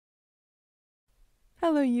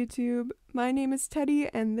Hello YouTube, my name is Teddy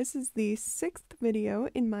and this is the 6th video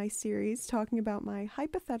in my series talking about my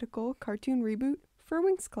hypothetical cartoon reboot for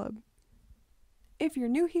Winx Club. If you're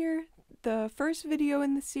new here, the first video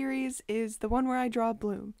in the series is the one where I draw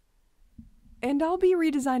Bloom. And I'll be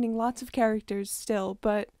redesigning lots of characters still,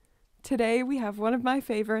 but today we have one of my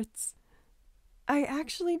favorites. I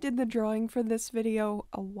actually did the drawing for this video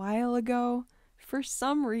a while ago. For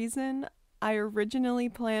some reason, I originally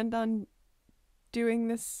planned on doing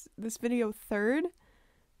this video third,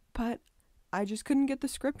 but I just couldn't get the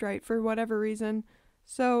script right for whatever reason.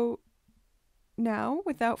 So now,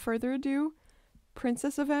 without further ado,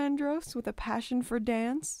 Princess of Andros with a passion for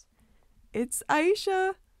dance, it's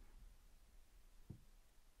Aisha!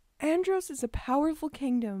 Andros is a powerful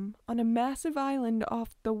kingdom on a massive island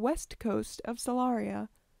off the west coast of Solaria.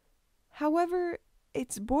 However,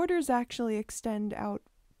 its borders actually extend out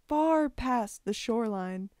far past the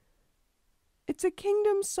shoreline. It's a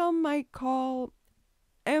kingdom some might call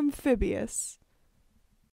amphibious.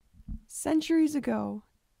 Centuries ago,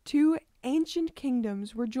 two ancient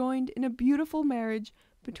kingdoms were joined in a beautiful marriage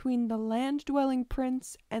between the land-dwelling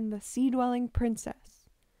prince and the sea-dwelling princess.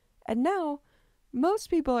 And now, most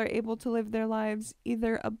people are able to live their lives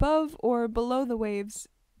either above or below the waves,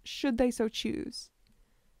 should they so choose.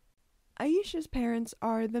 Aisha's parents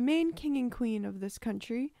are the main king and queen of this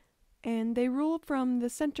country, and they rule from the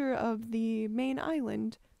center of the main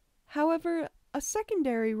island. However, a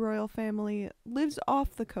secondary royal family lives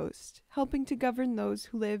off the coast, helping to govern those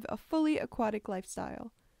who live a fully aquatic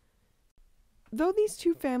lifestyle. Though these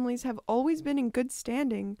two families have always been in good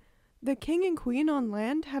standing, the king and queen on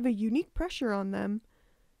land have a unique pressure on them.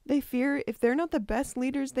 They fear if they're not the best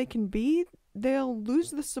leaders they can be, they'll lose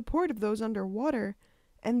the support of those underwater,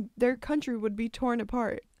 and their country would be torn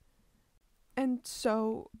apart. And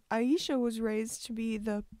so, Aisha was raised to be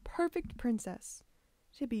the perfect princess,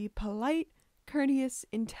 to be polite, courteous,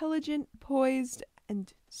 intelligent, poised,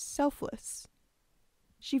 and selfless.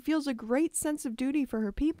 She feels a great sense of duty for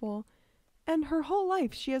her people, and her whole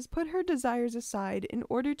life she has put her desires aside in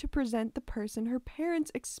order to present the person her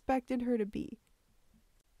parents expected her to be.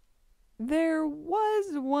 There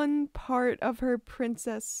was one part of her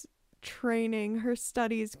princess training, her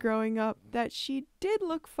studies growing up, that she did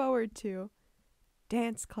look forward to.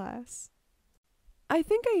 Dance class. I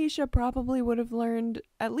think Aisha probably would have learned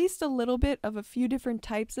at least a little bit of a few different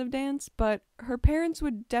types of dance, but her parents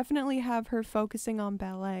would definitely have her focusing on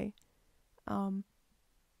ballet.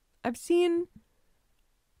 I've seen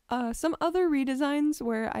some other redesigns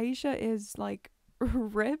where Aisha is like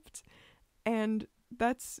ripped, and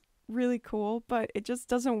that's really cool, but it just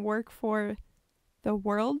doesn't work for the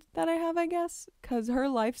world that I have, I guess, because her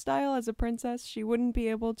lifestyle as a princess, she wouldn't be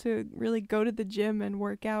able to really go to the gym and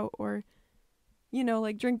work out or,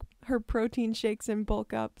 like drink her protein shakes and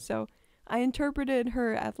bulk up. So I interpreted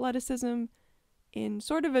her athleticism in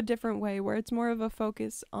sort of a different way, where it's more of a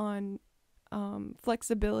focus on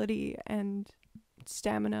flexibility and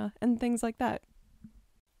stamina and things like that.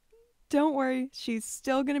 Don't worry, she's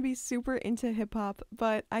still going to be super into hip-hop,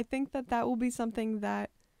 but I think that will be something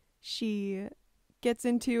that she gets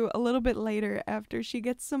into a little bit later after she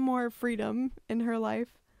gets some more freedom in her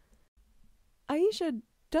life. Aisha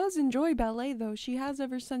does enjoy ballet though, she has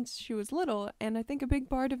ever since she was little, and I think a big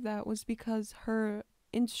part of that was because her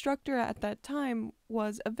instructor at that time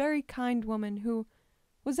was a very kind woman who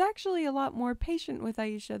was actually a lot more patient with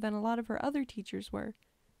Aisha than a lot of her other teachers were.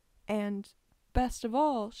 And best of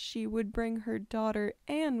all, she would bring her daughter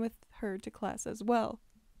Anne with her to class as well.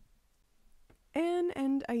 Anne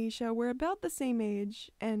and Aisha were about the same age,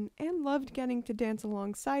 and Anne loved getting to dance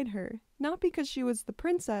alongside her, not because she was the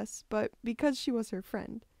princess, but because she was her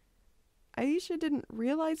friend. Aisha didn't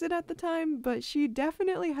realize it at the time, but she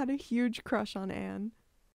definitely had a huge crush on Anne.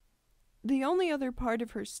 The only other part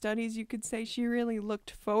of her studies you could say she really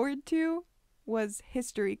looked forward to was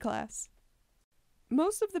history class.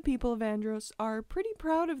 Most of the people of Andros are pretty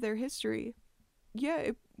proud of their history. Yeah,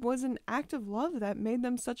 it was an act of love that made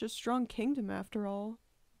them such a strong kingdom after all.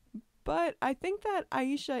 But I think that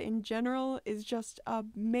Aisha in general is just a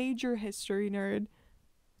major history nerd.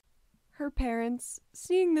 Her parents,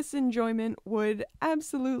 seeing this enjoyment, would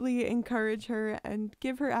absolutely encourage her and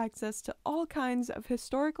give her access to all kinds of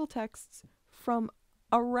historical texts from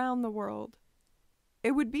around the world.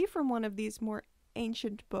 It would be from one of these more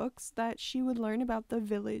ancient books that she would learn about the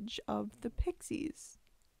village of the pixies.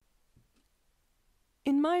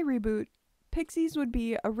 In my reboot, pixies would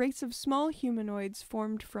be a race of small humanoids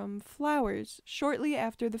formed from flowers shortly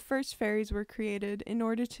after the first fairies were created in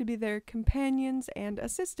order to be their companions and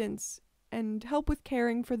assistants, and help with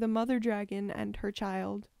caring for the mother dragon and her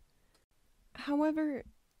child. However,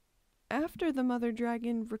 after the mother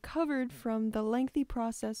dragon recovered from the lengthy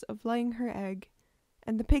process of laying her egg,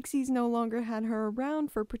 and the pixies no longer had her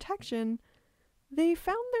around for protection, they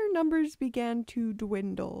found their numbers began to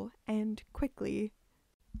dwindle, and quickly.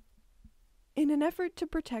 In an effort to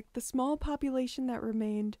protect the small population that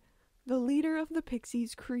remained, the leader of the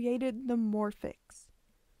pixies created the Morphix,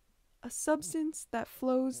 a substance that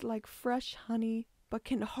flows like fresh honey but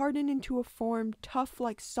can harden into a form tough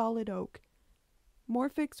like solid oak.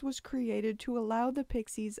 Morphix was created to allow the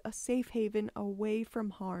pixies a safe haven away from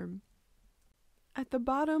harm. At the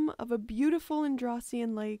bottom of a beautiful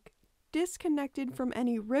Androsian lake, disconnected from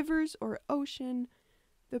any rivers or ocean,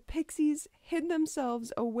 the pixies hid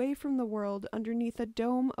themselves away from the world underneath a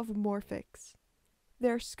dome of Morphix,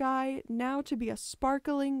 their sky now to be a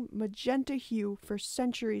sparkling magenta hue for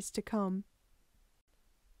centuries to come.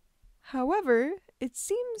 However, it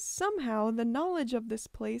seems somehow the knowledge of this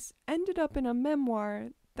place ended up in a memoir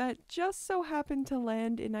that just so happened to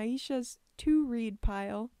land in Aisha's to-read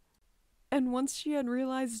pile. And once she had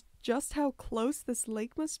realized just how close this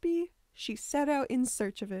lake must be, she set out in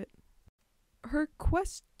search of it. Her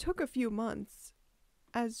quest took a few months,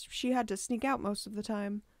 as she had to sneak out most of the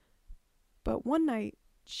time. But one night,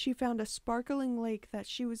 she found a sparkling lake that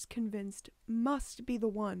she was convinced must be the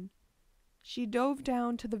one. She dove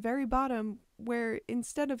down to the very bottom where,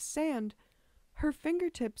 instead of sand, her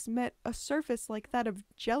fingertips met a surface like that of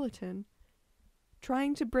gelatin.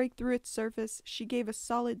 Trying to break through its surface, she gave a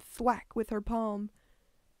solid thwack with her palm,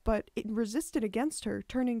 but it resisted against her,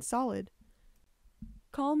 turning solid.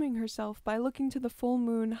 Calming herself by looking to the full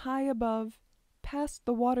moon high above, past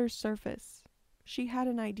the water's surface, she had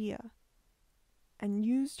an idea, and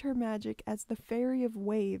used her magic as the fairy of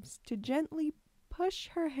waves to gently push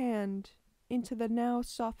her hand into the now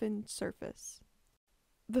softened surface.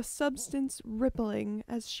 The substance rippling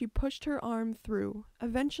as she pushed her arm through,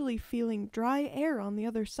 eventually feeling dry air on the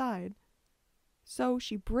other side. So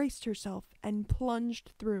she braced herself and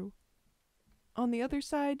plunged through. On the other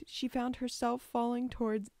side, she found herself falling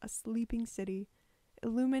towards a sleeping city,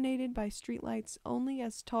 illuminated by streetlights only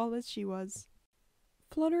as tall as she was.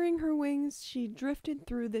 Fluttering her wings, she drifted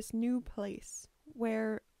through this new place,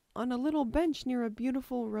 where, on a little bench near a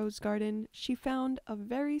beautiful rose garden, she found a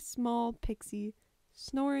very small pixie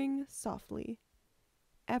snoring softly.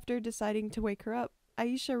 After deciding to wake her up,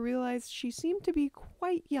 Aisha realized she seemed to be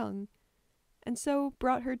quite young, and so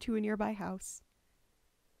brought her to a nearby house.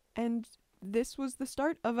 And this was the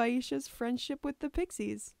start of Aisha's friendship with the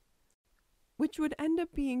pixies, which would end up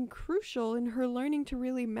being crucial in her learning to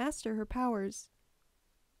really master her powers.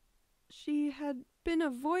 She had been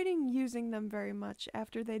avoiding using them very much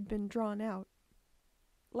after they'd been drawn out.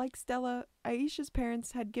 Like Stella, Aisha's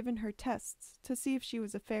parents had given her tests to see if she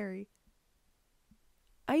was a fairy.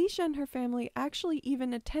 Aisha and her family actually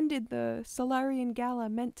even attended the Solarian Gala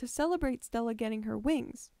meant to celebrate Stella getting her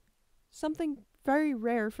wings, something very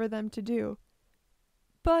rare for them to do.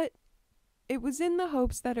 But it was in the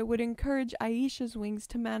hopes that it would encourage Aisha's wings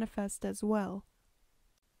to manifest as well.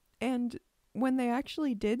 And when they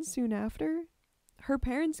actually did soon after, her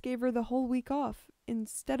parents gave her the whole week off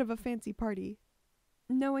instead of a fancy party,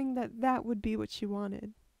 knowing that that would be what she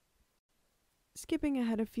wanted. Skipping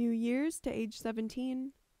ahead a few years to age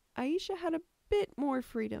 17, Aisha had a bit more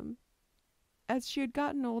freedom. As she had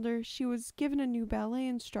gotten older, she was given a new ballet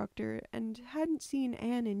instructor and hadn't seen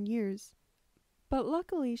Anne in years. But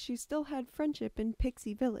luckily, she still had friendship in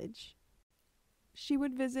Pixie Village. She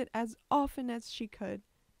would visit as often as she could,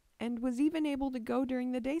 and was even able to go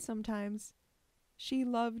during the day sometimes. She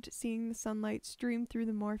loved seeing the sunlight stream through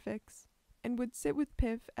the Morphix, and would sit with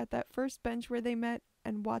Piff at that first bench where they met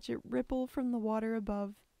and watch it ripple from the water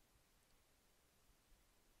above.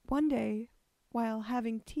 One day, while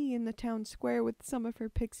having tea in the town square with some of her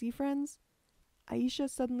pixie friends, Aisha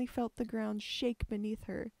suddenly felt the ground shake beneath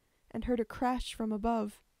her and heard a crash from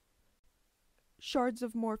above. Shards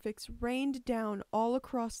of Morphix rained down all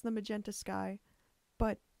across the magenta sky,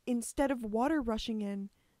 but instead of water rushing in,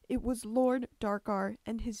 it was Lord Darkar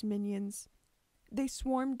and his minions. They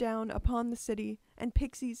swarmed down upon the city, and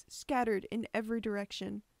pixies scattered in every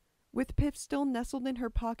direction. With Piff still nestled in her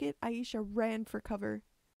pocket, Aisha ran for cover.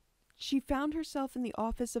 She found herself in the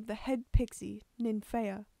office of the head pixie,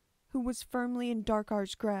 Alfea, who was firmly in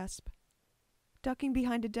Darkar's grasp. Ducking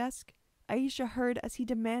behind a desk, Aisha heard as he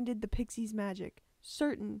demanded the pixie's magic,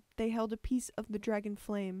 certain they held a piece of the dragon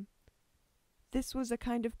flame. This was a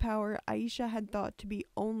kind of power Aisha had thought to be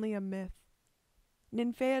only a myth.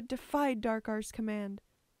 Alfea defied Darkar's command.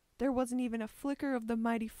 There wasn't even a flicker of the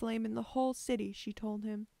mighty flame in the whole city, she told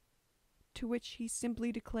him, to which he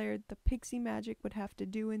simply declared the pixie magic would have to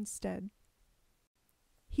do instead.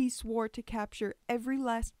 He swore to capture every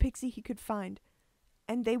last pixie he could find,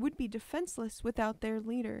 and they would be defenseless without their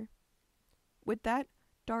leader. With that,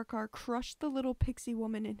 Darkar crushed the little pixie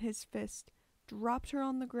woman in his fist, dropped her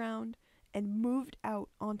on the ground, and moved out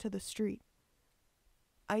onto the street.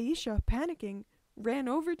 Aisha, panicking, ran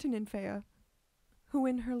over to Ninfea, who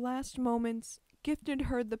in her last moments gifted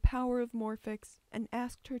her the power of Morphix and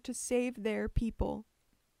asked her to save their people.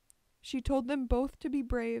 She told them both to be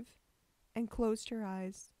brave and closed her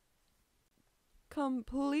eyes.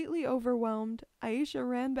 Completely overwhelmed, Aisha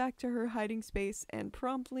ran back to her hiding space and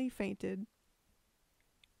promptly fainted.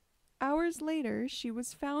 Hours later, she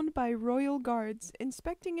was found by royal guards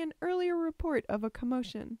inspecting an earlier report of a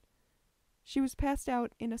commotion. She was passed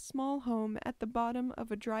out in a small home at the bottom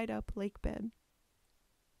of a dried-up lake bed.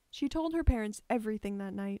 She told her parents everything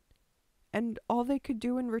that night, and all they could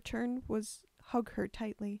do in return was hug her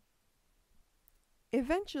tightly.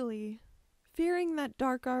 Eventually, fearing that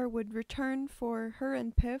Darkar would return for her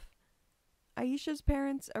and Piff, Aisha's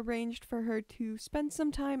parents arranged for her to spend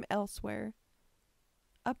some time elsewhere,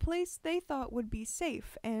 a place they thought would be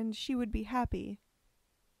safe and she would be happy.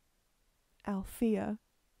 Alfea.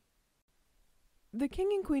 The King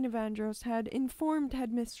and Queen of Andros had informed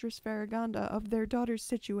Headmistress Farraganda of their daughter's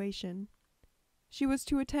situation. She was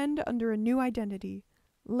to attend under a new identity,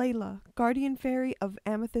 Layla, Guardian Fairy of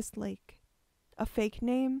Amethyst Lake. A fake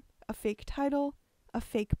name, a fake title, a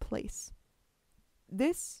fake place.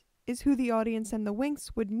 This is who the audience and the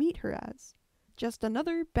Winx would meet her as, just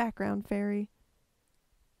another background fairy.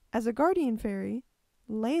 As a Guardian Fairy,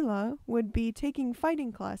 Layla would be taking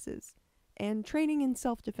fighting classes and training in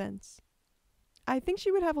self-defense. I think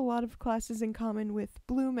she would have a lot of classes in common with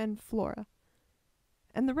Bloom and Flora.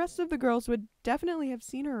 And the rest of the girls would definitely have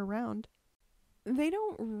seen her around. They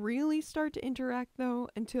don't really start to interact, though,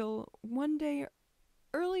 until one day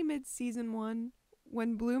early mid-season 1,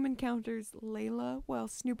 when Bloom encounters Layla while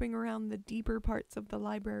snooping around the deeper parts of the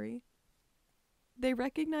library. They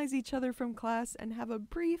recognize each other from class and have a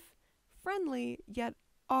brief, friendly, yet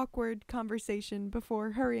awkward conversation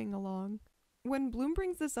before hurrying along. When Bloom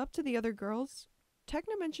brings this up to the other girls,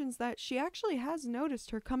 Tecna mentions that she actually has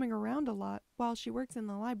noticed her coming around a lot while she works in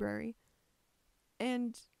the library.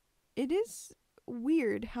 And it is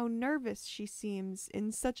weird how nervous she seems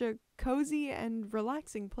in such a cozy and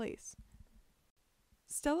relaxing place.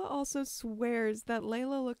 Stella also swears that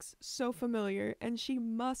Layla looks so familiar and she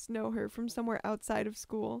must know her from somewhere outside of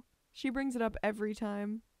school. She brings it up every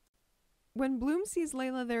time. When Bloom sees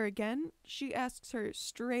Layla there again, she asks her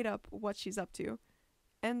straight up what she's up to,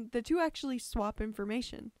 and the two actually swap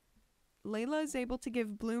information. Layla is able to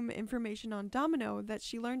give Bloom information on Domino that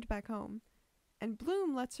she learned back home, and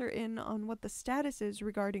Bloom lets her in on what the status is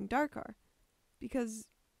regarding Darkar, because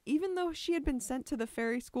even though she had been sent to the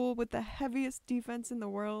fairy school with the heaviest defense in the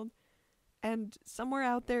world, and somewhere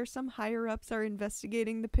out there some higher-ups are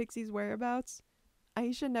investigating the pixies' whereabouts,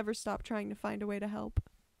 Aisha never stopped trying to find a way to help.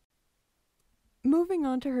 Moving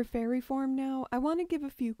on to her fairy form now, I want to give a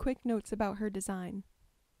few quick notes about her design.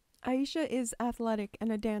 Aisha is athletic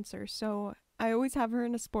and a dancer, so I always have her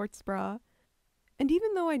in a sports bra. And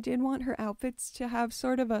even though I did want her outfits to have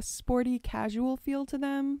sort of a sporty casual feel to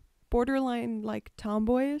them, borderline like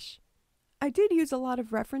tomboyish, I did use a lot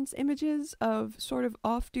of reference images of sort of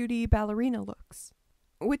off-duty ballerina looks,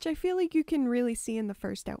 which I feel like you can really see in the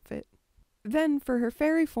first outfit. Then for her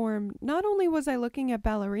fairy form, not only was I looking at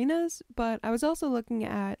ballerinas, but I was also looking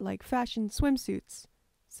at like fashion swimsuits.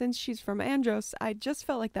 Since she's from Andros, I just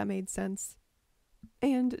felt like that made sense.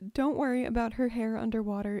 And don't worry about her hair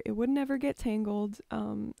underwater, it would never get tangled.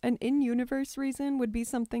 An in-universe reason would be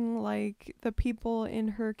something like the people in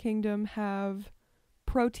her kingdom have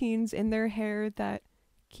proteins in their hair that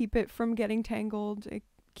keep it from getting tangled. It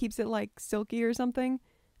keeps it like silky or something.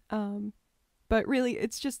 But really,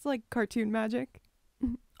 it's just like cartoon magic.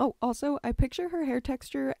 Oh, also, I picture her hair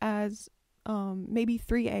texture as maybe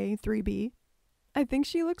 3A, 3B. I think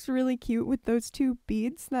she looks really cute with those two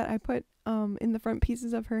beads that I put in the front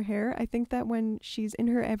pieces of her hair. I think that when she's in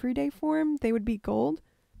her everyday form, they would be gold.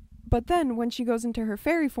 But then when she goes into her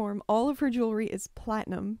fairy form, all of her jewelry is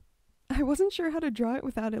platinum. I wasn't sure how to draw it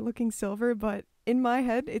without it looking silver, but in my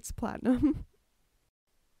head, it's platinum.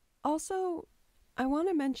 Also, I want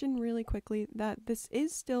to mention really quickly that this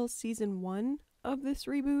is still season 1 of this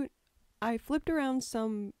reboot. I flipped around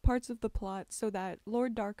some parts of the plot so that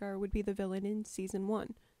Lord Darkar would be the villain in season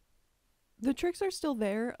 1. The tricks are still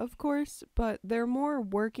there, of course, but they're more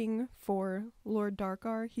working for Lord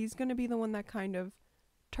Darkar. He's going to be the one that kind of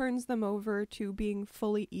turns them over to being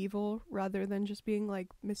fully evil rather than just being like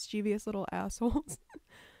mischievous little assholes.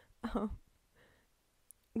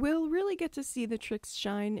 We'll really get to see the tricks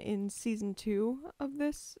shine in season 2 of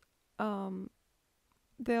this.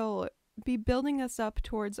 They'll be building us up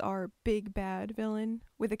towards our big bad villain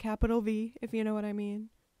with a capital V, if you know what I mean.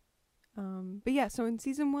 But yeah, so in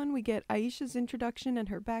season 1, we get Aisha's introduction and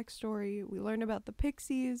her backstory. We learn about the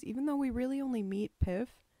pixies, even though we really only meet Piff.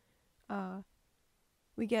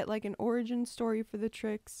 We get like an origin story for the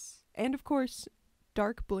tricks, and of course,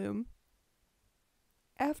 Dark Bloom.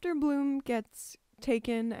 After Bloom gets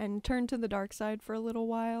taken and turned to the dark side for a little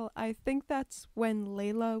while, I think that's when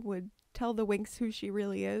Layla would tell the Winx who she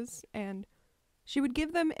really is, and she would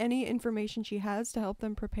give them any information she has to help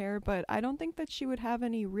them prepare, but I don't think that she would have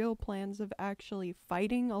any real plans of actually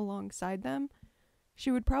fighting alongside them.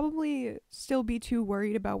 She would probably still be too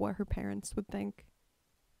worried about what her parents would think.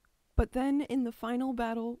 But then in the final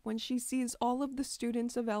battle, when she sees all of the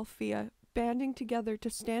students of Alfea banding together to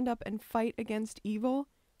stand up and fight against evil,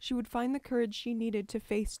 she would find the courage she needed to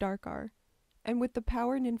face Darkar. And with the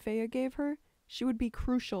power Ninfea gave her, she would be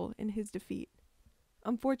crucial in his defeat.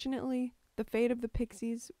 Unfortunately, the fate of the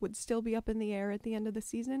pixies would still be up in the air at the end of the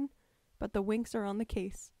season, but the Winx are on the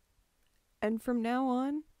case. And from now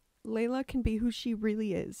on, Layla can be who she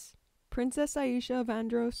really is. Princess Aisha of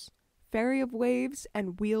Andros, Fairy of Waves,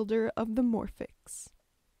 and wielder of the Morphix.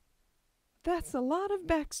 That's a lot of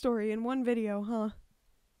backstory in one video, huh?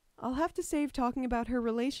 I'll have to save talking about her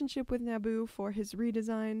relationship with Naboo for his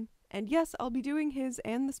redesign, and yes, I'll be doing his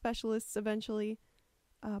and the specialists eventually,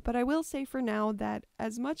 but I will say for now that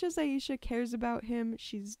as much as Aisha cares about him,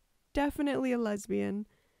 she's definitely a lesbian,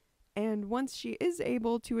 and once she is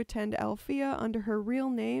able to attend Alfea under her real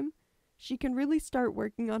name, she can really start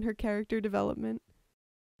working on her character development.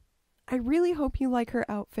 I really hope you like her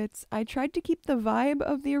outfits. I tried to keep the vibe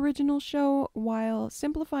of the original show while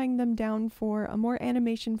simplifying them down for a more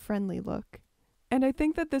animation-friendly look. And I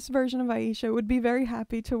think that this version of Aisha would be very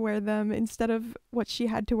happy to wear them instead of what she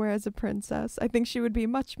had to wear as a princess. I think she would be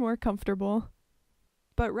much more comfortable.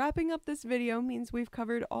 But wrapping up this video means we've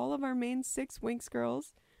covered all of our main 6 Winx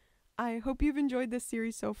girls. I hope you've enjoyed this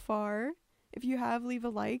series so far. If you have, leave a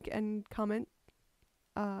like and comment.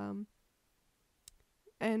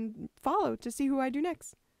 And follow to see who I do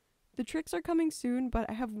next. The tricks are coming soon, but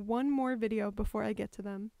I have one more video before I get to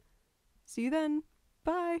them. See you then.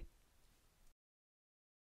 Bye!